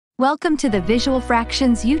Welcome to the Visual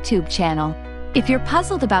Fractions YouTube channel. If you're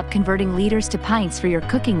puzzled about converting liters to pints for your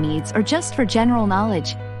cooking needs or just for general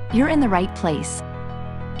knowledge, you're in the right place.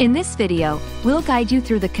 In this video, we'll guide you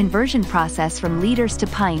through the conversion process from liters to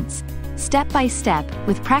pints, step by step,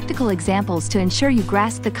 with practical examples to ensure you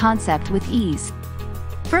grasp the concept with ease.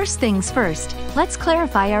 First things first, let's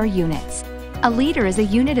clarify our units. A liter is a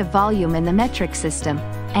unit of volume in the metric system,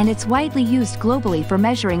 and it's widely used globally for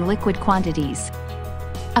measuring liquid quantities.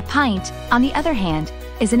 A pint, on the other hand,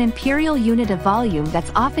 is an imperial unit of volume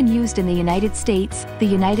that's often used in the United States, the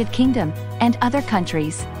United Kingdom, and other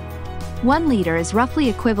countries. 1 liter is roughly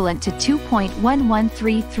equivalent to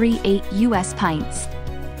 2.11338 US pints.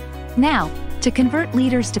 Now, to convert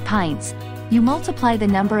liters to pints, you multiply the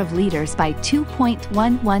number of liters by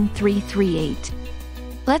 2.11338.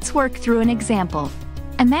 Let's work through an example.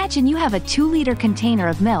 Imagine you have a 2-liter container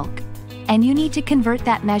of milk, and you need to convert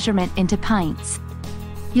that measurement into pints.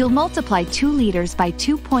 You'll multiply 2 liters by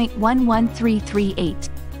 2.11338.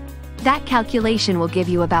 That calculation will give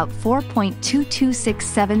you about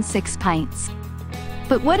 4.22676 pints.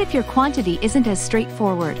 But what if your quantity isn't as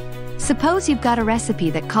straightforward? Suppose you've got a recipe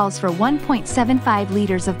that calls for 1.75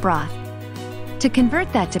 liters of broth. To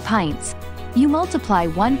convert that to pints, you multiply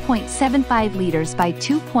 1.75 liters by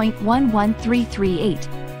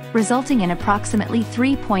 2.11338, resulting in approximately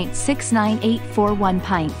 3.69841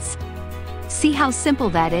 pints. See how simple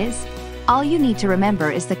that is? All you need to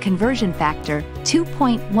remember is the conversion factor,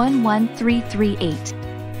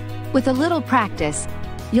 2.11338. With a little practice,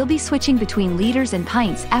 you'll be switching between liters and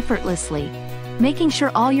pints effortlessly, making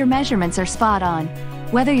sure all your measurements are spot on,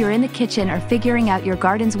 whether you're in the kitchen or figuring out your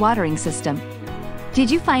garden's watering system.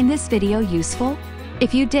 Did you find this video useful?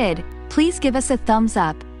 If you did, please give us a thumbs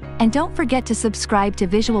up, and don't forget to subscribe to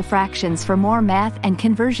Visual Fractions for more math and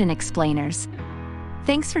conversion explainers.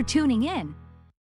 Thanks for tuning in.